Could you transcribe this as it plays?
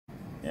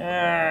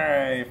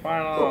Yay,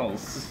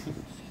 finals!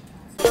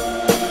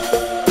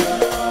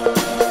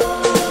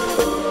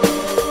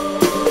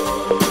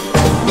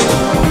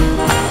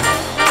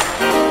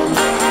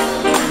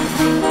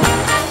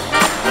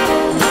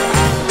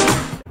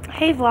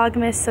 Hey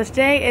Vlogmas, so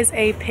today is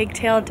a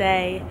pigtail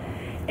day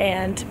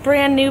and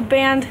brand new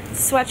band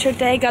sweatshirt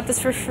day. Got this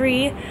for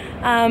free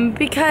and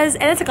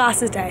it's a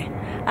glasses day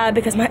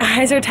because my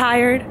eyes are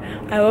tired.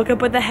 I woke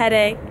up with a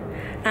headache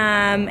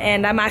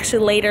and I'm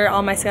actually later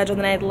on my schedule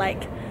than I'd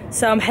like.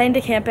 So I'm heading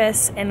to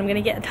campus and I'm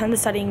gonna get a ton of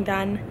studying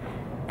done,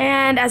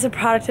 and as a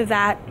product of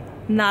that,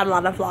 not a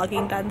lot of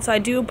vlogging done. So I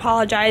do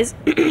apologize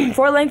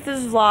for the length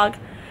of this vlog,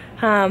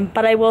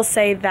 but I will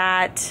say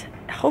that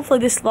hopefully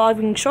this vlog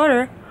being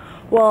shorter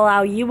will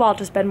allow you all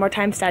to spend more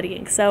time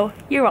studying, so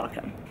you're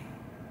welcome.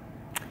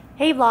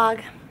 Hey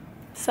vlog.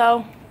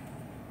 So,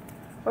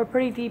 we're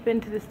pretty deep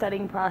into the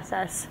studying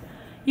process.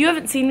 You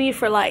haven't seen me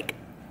for like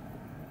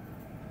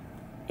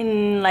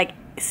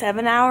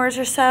 7 hours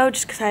or so,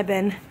 just because I've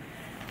been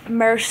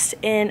immersed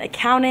in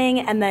accounting,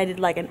 and then I did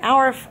like an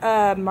hour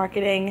of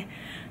marketing.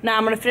 Now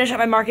I'm going to finish up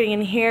my marketing in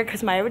here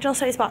because my original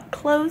study spot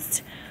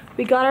closed.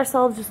 We got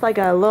ourselves just like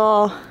a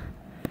little,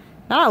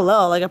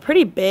 like a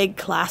pretty big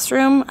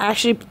classroom. I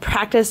actually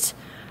practiced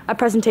a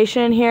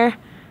presentation in here.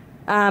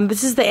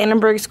 This is the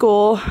Annenberg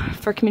School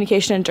for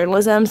Communication and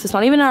Journalism, so it's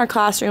not even in our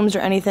classrooms or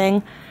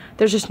anything.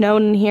 There's just no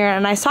one in here,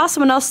 and I saw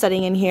someone else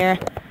studying in here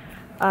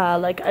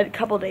like a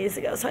couple days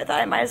ago, so I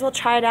thought I might as well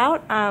try it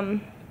out.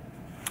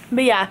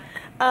 But yeah,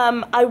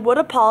 I would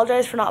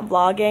apologize for not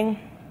vlogging,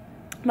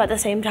 but at the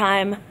same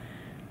time,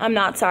 I'm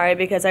not sorry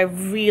because I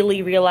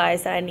really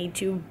realized that I need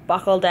to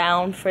buckle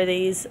down for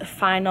these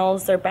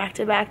finals. They're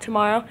back-to-back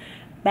tomorrow.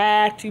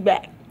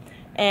 Back-to-back.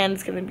 And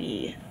it's going to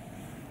be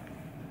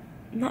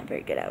not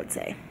very good, I would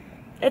say.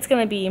 It's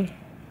going to be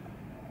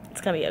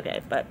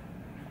okay, but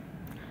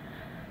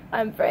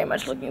I'm very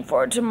much looking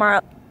forward to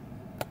tomorrow.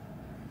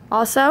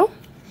 Also,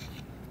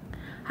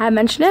 I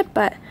mentioned it,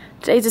 but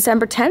today's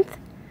December 10th,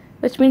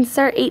 which means it's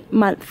our 8th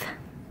month.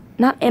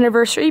 Not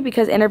anniversary,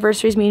 because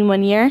anniversaries mean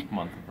 1 year.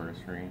 Month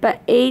anniversary.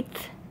 But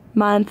 8th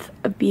month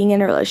of being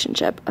in a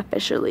relationship,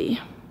 officially.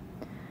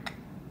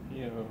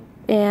 Ew.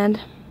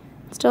 And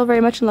still very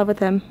much in love with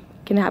him,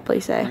 can happily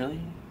say. Really?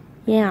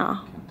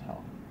 Yeah. I can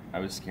tell. I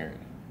was scared.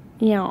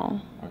 Yeah.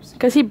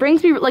 Because he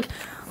brings me, like,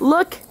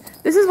 look,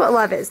 this is what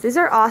love is. These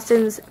are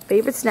Austin's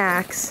favorite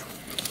snacks,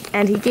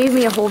 and he gave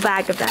me a whole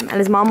bag of them, and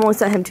his mom only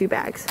sent him 2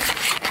 bags.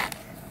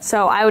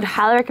 So I would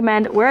highly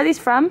recommend, where are these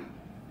from?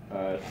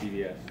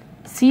 CVS.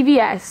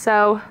 CVS.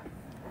 So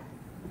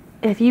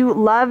if you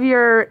love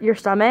your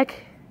stomach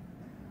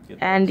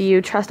and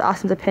you trust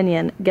Austin's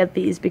opinion, get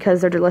these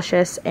because they're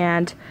delicious,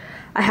 and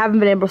I haven't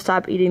been able to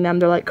stop eating them.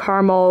 They're like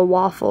caramel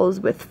waffles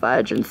with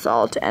fudge and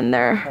salt, and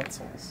they're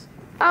Pretzels.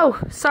 Oh,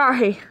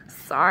 sorry.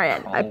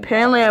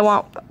 Apparently I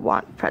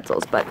want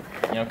pretzels, but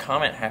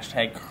comment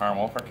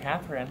 #caramel for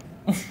Catherine.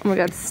 Oh my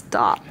god,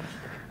 stop.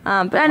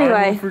 But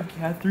anyway. Caramel for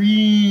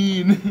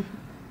Catherine.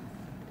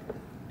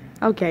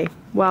 Okay,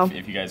 well.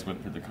 If you guys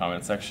went through the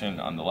comment section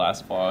on the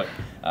last vlog,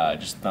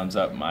 just thumbs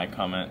up my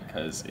comment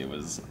because it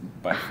was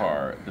by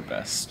far the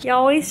best. He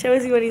always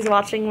shows you when he's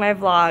watching my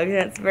vlogs, and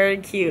it's very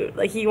cute.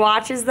 Like, he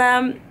watches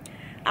them.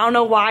 I don't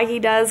know why he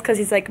does, because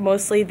he's like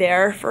mostly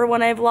there for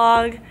when I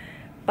vlog,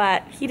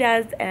 but he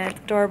does, and it's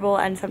adorable,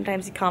 and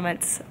sometimes he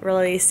comments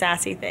really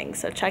sassy things,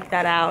 so check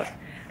that out.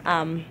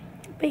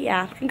 But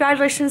yeah,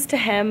 congratulations to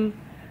him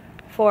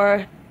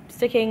for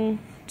sticking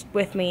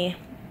with me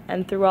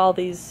and through all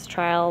these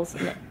trials,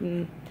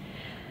 and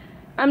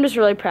I'm just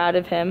really proud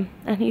of him,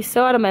 and he's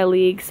so out of my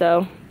league,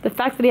 so the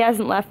fact that he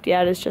hasn't left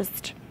yet is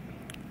just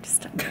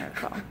a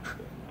miracle.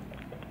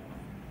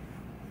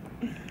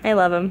 I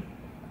love him.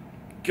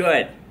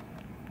 Good.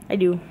 I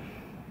do.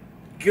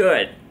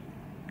 Good.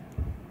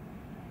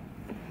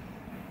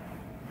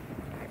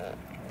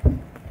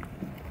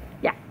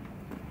 Yeah.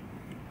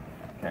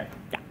 Okay.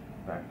 Yeah.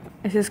 Bye.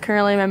 This is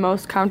currently my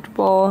most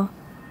comfortable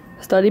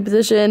study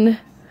position.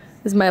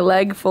 Is my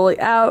leg fully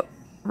out,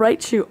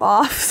 right shoe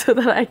off, so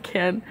that I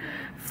can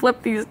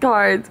flip these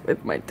cards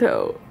with my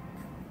toe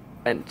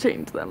and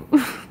change them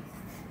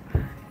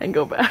and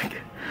go back.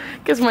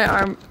 Because my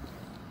arm,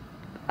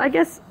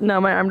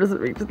 my arm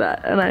doesn't reach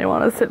that, and I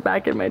want to sit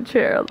back in my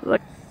chair.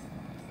 Like,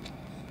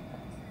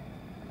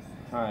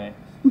 hi.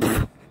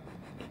 I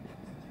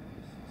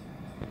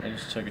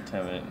just took a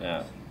 10-minute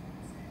nap.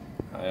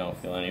 I don't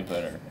feel any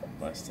better,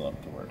 but I still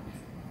have to work.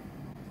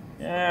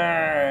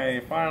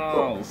 Yay,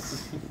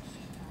 finals!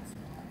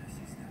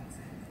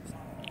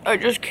 I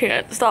just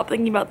can't stop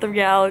thinking about the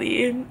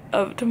reality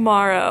of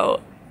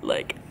tomorrow.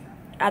 Like,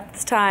 at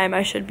this time,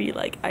 I should be,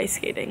 like, ice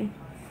skating,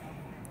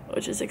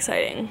 which is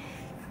exciting.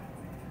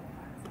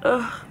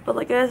 Ugh, but,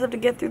 like, I just have to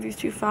get through these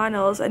 2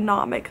 finals and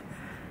not make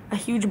a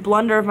huge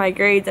blunder of my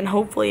grades and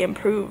hopefully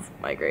improve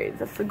my grades.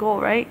 That's the goal,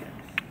 right?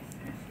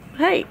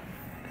 Hey!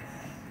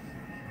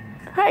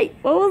 Hey,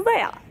 what was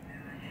that?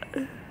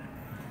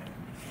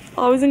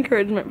 Always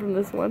encouragement from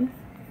this one.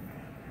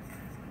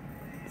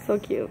 So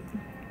cute.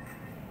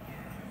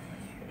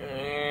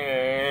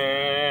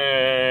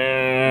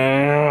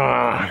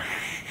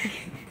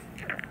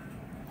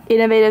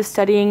 innovative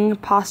studying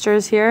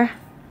postures here.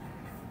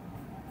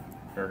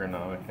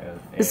 Ergonomic.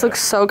 This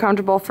looks so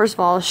comfortable. First of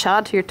all, shout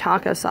out to your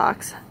taco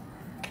socks.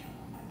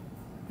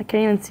 I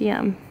can't even see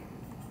them.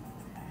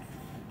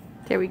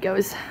 There we go.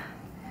 I'm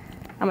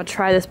gonna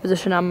try this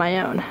position on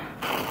my own.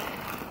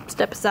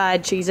 Step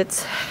aside,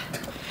 Cheez-Its.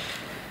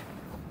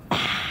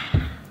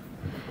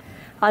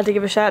 I'd like to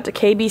give a shout out to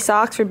KB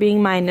Socks for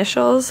being my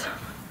initials.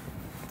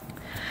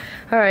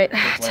 Alright,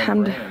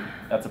 time to...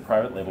 That's a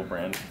private label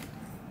brand.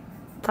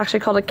 It's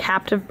actually called a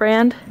captive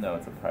brand. No,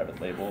 it's a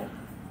private label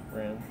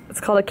brand. It's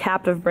called a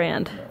captive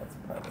brand. No, it's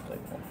a private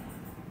label.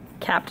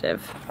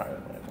 Captive.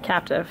 Private label.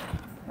 Captive.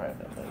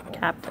 Private label.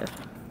 Captive.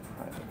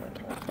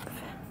 Private label.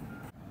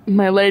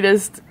 My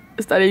latest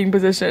studying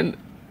position.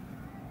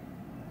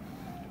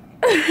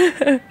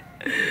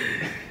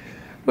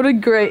 What a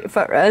great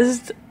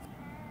footrest.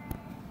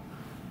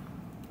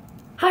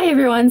 Hi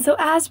everyone, so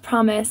as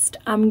promised,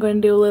 I'm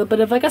going to do a little bit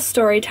of like a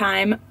story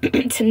time.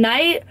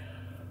 Tonight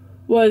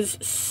was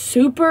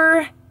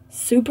super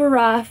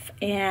rough,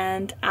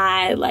 and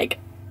I like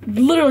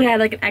literally had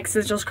like an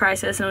existential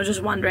crisis, and I was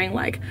just wondering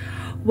like,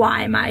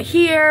 why am I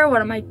here?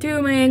 What am I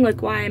doing?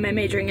 Like, why am I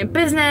majoring in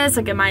business?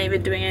 Like, am I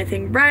even doing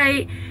anything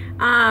right?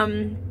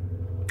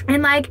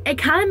 And like, it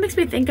kind of makes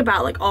me think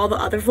about like all the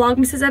other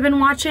Vlogmases I've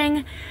been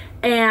watching.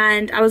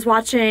 And I was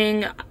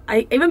watching,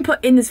 I even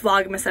put in this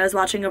Vlogmas that I was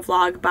watching a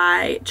vlog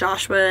by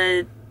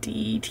Joshua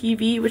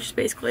DTV, which is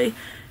basically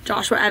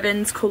Joshua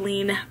Evans,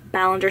 Colleen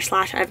Ballinger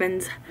 /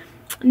 Evans'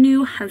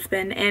 new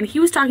husband. And he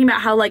was talking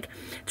about how like,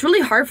 it's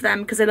really hard for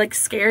them because they're like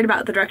scared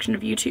about the direction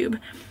of YouTube.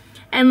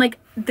 And like,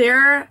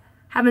 there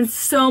have been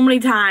so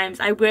many times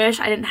I wish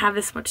I didn't have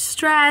this much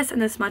stress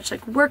and this much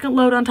like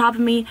workload on top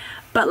of me,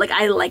 but like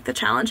I like the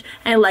challenge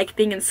and I like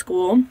being in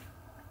school.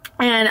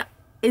 And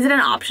is it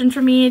an option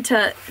for me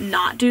to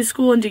not do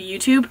school and do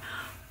YouTube?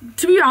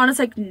 To be honest,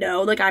 like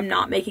no, like I'm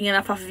not making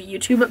enough off of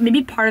YouTube, but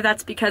maybe part of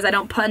that's because I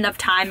don't put enough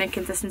time and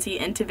consistency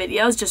into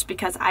videos just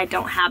because I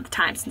don't have the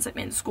time since I'm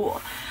in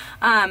school.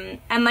 And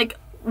like,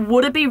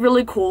 would it be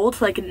really cool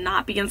to like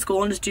not be in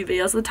school and just do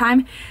videos all the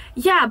time?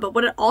 Yeah, but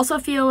would it also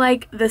feel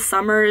like the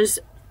summers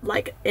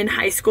like in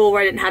high school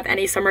where I didn't have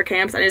any summer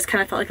camps and I just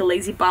kind of felt like a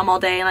lazy bum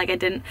all day and like I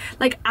didn't,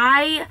 like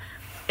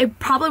it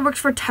probably works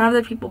for a ton of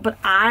other people, but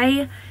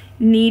I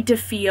need to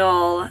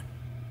feel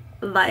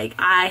like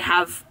I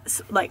have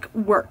like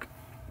work.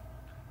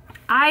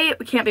 I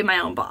can't be my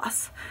own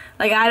boss.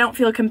 Like I don't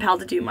feel compelled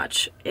to do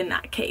much in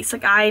that case.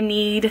 Like I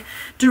need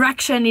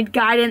direction, need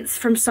guidance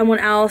from someone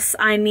else.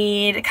 I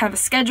need kind of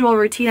a schedule,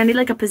 routine. I need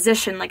like a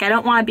position. Like I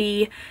don't want to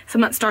be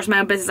someone that starts my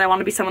own business. I want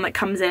to be someone that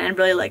comes in and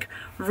really like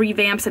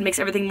revamps and makes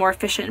everything more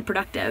efficient and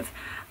productive.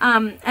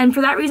 And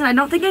for that reason, I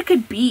don't think I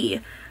could be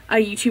a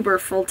YouTuber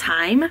full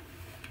time.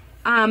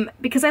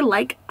 Because I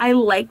like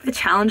the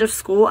challenge of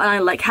school and I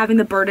like having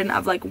the burden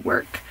of like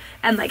work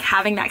and like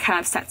having that kind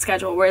of set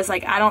schedule, whereas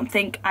like I don't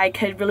think I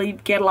could really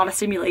get a lot of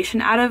stimulation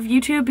out of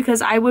YouTube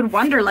because I would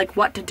wonder like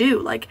what to do.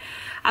 Like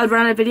I would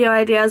run out of video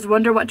ideas,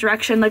 wonder what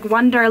direction, like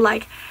wonder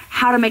like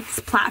how to make this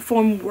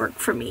platform work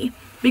for me,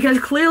 because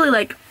clearly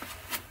like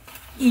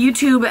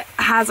YouTube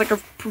has like a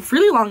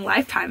really long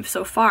lifetime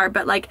so far,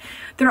 but like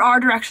there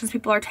are directions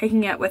people are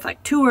taking it with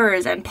like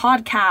tours and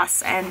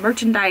podcasts and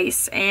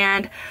merchandise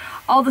and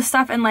all the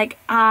stuff, and like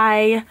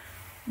I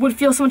would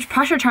feel so much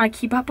pressure trying to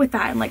keep up with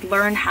that and like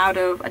learn how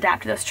to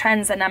adapt to those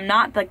trends, and I'm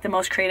not like the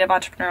most creative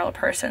entrepreneurial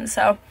person.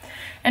 So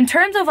in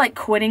terms of like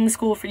quitting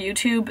school for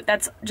YouTube,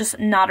 that's just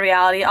not a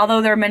reality.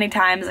 Although there are many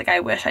times like I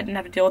wish I didn't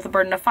have to deal with the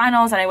burden of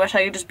finals and I wish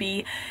I could just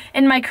be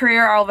in my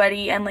career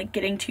already and like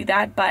getting to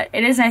that, but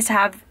it is nice to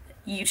have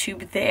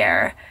YouTube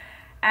there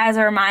as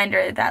a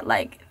reminder that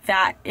like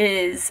that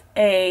is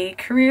a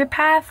career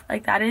path,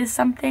 like that is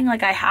something,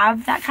 like I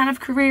have that kind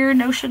of career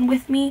notion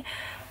with me.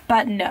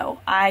 But no,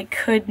 I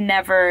could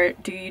never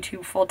do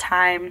YouTube full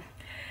time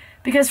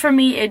because for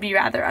me it'd be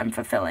rather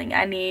unfulfilling.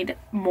 I need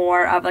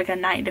more of like a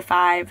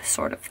 9-to-5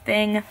 sort of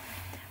thing,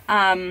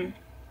 and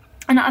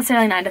not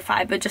necessarily 9 to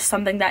 5, but just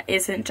something that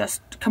isn't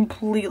just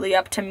completely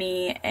up to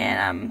me.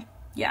 And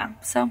yeah,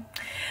 so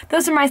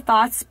those are my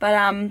thoughts, but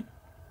I'm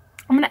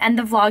gonna end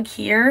the vlog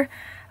here.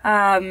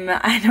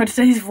 I know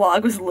today's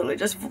vlog was literally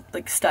just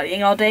like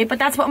studying all day, but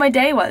that's what my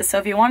day was. So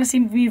if you want to see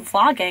me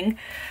vlogging,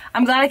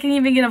 I'm glad I can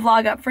even get a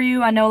vlog up for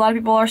you. I know a lot of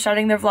people are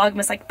starting their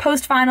Vlogmas like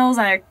post finals,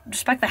 and I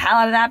respect the hell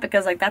out of that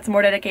because like that's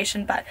more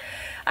dedication, but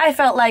I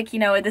felt like, you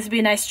know, this would be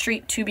a nice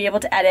treat to be able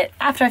to edit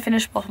after I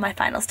finish both of my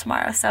finals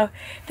tomorrow. So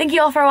thank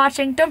you all for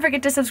watching. Don't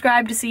forget to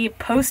subscribe to see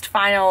post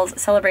finals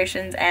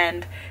celebrations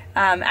and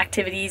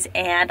activities,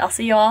 and I'll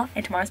see you all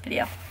in tomorrow's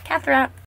video. Katherouttings.